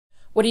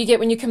What do you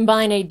get when you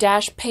combine a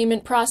Dash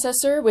payment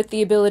processor with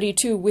the ability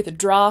to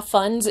withdraw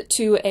funds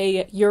to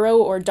a euro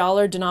or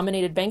dollar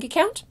denominated bank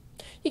account?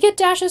 You get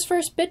Dash's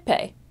first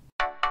BitPay.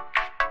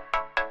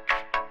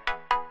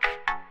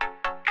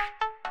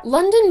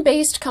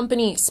 London-based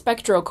company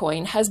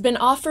SpectroCoin has been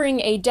offering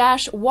a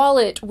Dash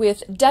wallet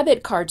with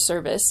debit card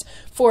service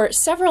for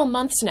several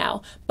months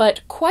now,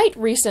 but quite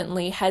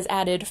recently has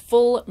added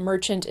full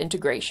merchant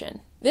integration.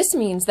 This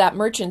means that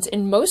merchants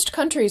in most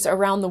countries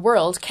around the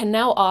world can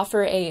now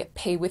offer a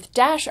Pay with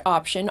Dash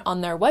option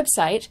on their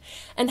website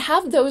and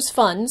have those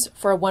funds,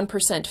 for a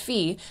 1%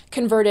 fee,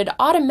 converted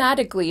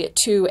automatically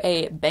to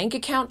a bank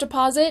account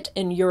deposit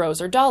in euros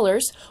or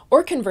dollars,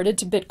 or converted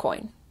to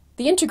Bitcoin.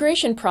 The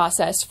integration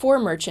process for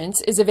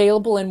merchants is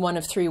available in one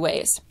of three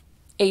ways: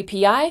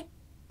 API,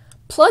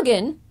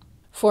 plugin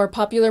for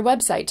popular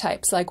website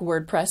types like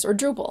WordPress or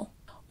Drupal,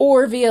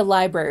 or via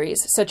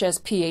libraries such as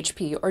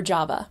PHP or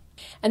Java.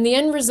 And the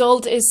end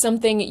result is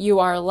something you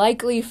are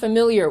likely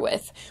familiar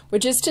with,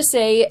 which is to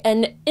say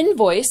an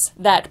invoice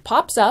that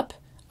pops up,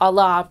 a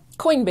la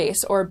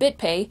Coinbase or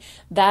BitPay,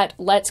 that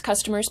lets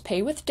customers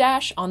pay with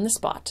Dash on the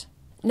spot.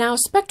 Now,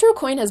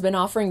 SpectroCoin has been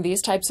offering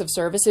these types of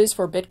services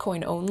for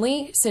Bitcoin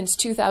only since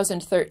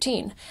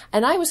 2013,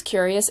 and I was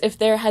curious if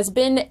there has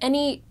been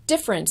any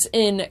difference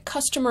in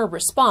customer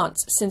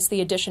response since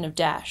the addition of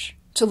Dash.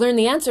 To learn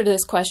the answer to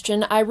this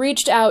question, I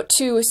reached out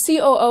to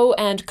COO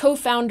and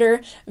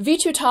co-founder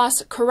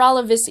Vytautas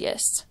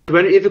Karalavicius.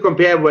 If you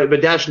compare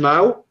with Dash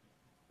now,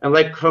 and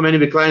like how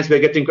many clients we're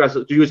getting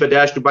to use the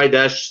Dash, to buy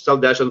Dash, sell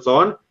Dash, and so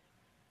on,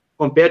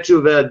 compared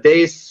to the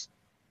days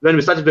when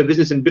we started the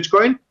business in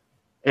Bitcoin,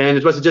 and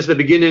it was just the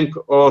beginning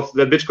of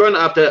the Bitcoin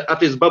after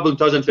its bubble in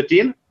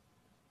 2015.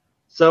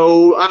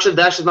 So actually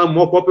Dash is now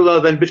more popular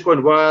than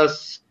Bitcoin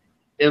was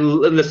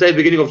in let's say,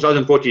 beginning of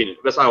 2014.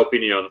 That's our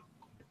opinion.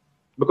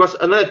 Because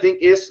another thing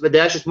is the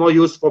Dash is more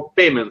used for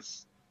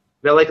payments.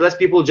 There are like less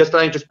people just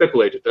trying to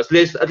speculate it. At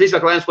least the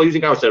clients who are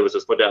using our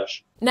services for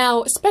Dash.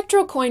 Now,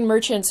 SpectroCoin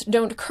merchants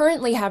don't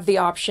currently have the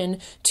option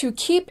to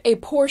keep a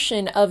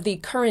portion of the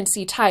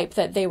currency type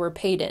that they were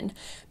paid in,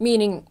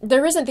 meaning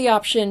there isn't the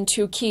option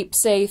to keep,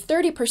 say,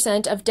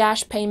 30% of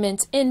Dash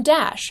payments in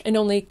Dash and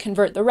only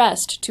convert the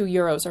rest to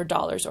euros or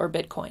dollars or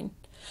Bitcoin.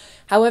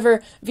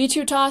 However,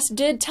 Vytautas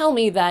did tell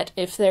me that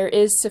if there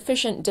is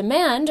sufficient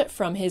demand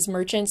from his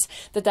merchants,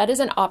 that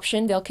is an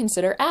option they'll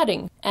consider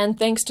adding. And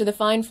thanks to the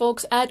fine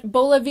folks at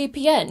Bola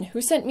VPN,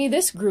 who sent me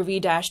this groovy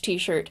Dash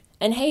t-shirt.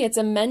 And hey, it's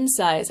a men's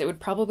size. It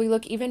would probably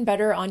look even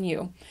better on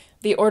you.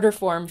 The order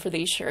form for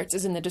these shirts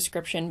is in the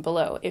description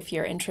below if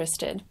you're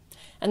interested.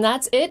 And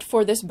that's it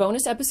for this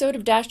bonus episode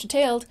of Dash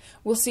Detailed.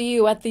 We'll see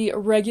you at the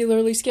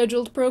regularly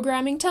scheduled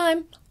programming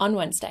time on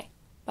Wednesday.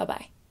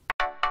 Bye-bye.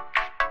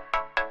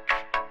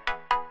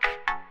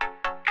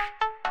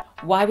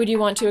 Why would you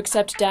want to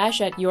accept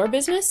Dash at your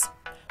business?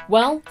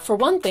 Well, for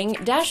one thing,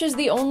 Dash is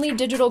the only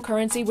digital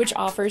currency which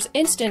offers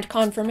instant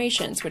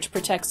confirmations, which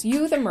protects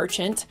you, the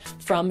merchant,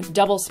 from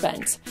double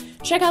spends.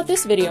 Check out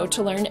this video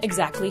to learn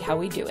exactly how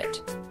we do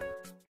it.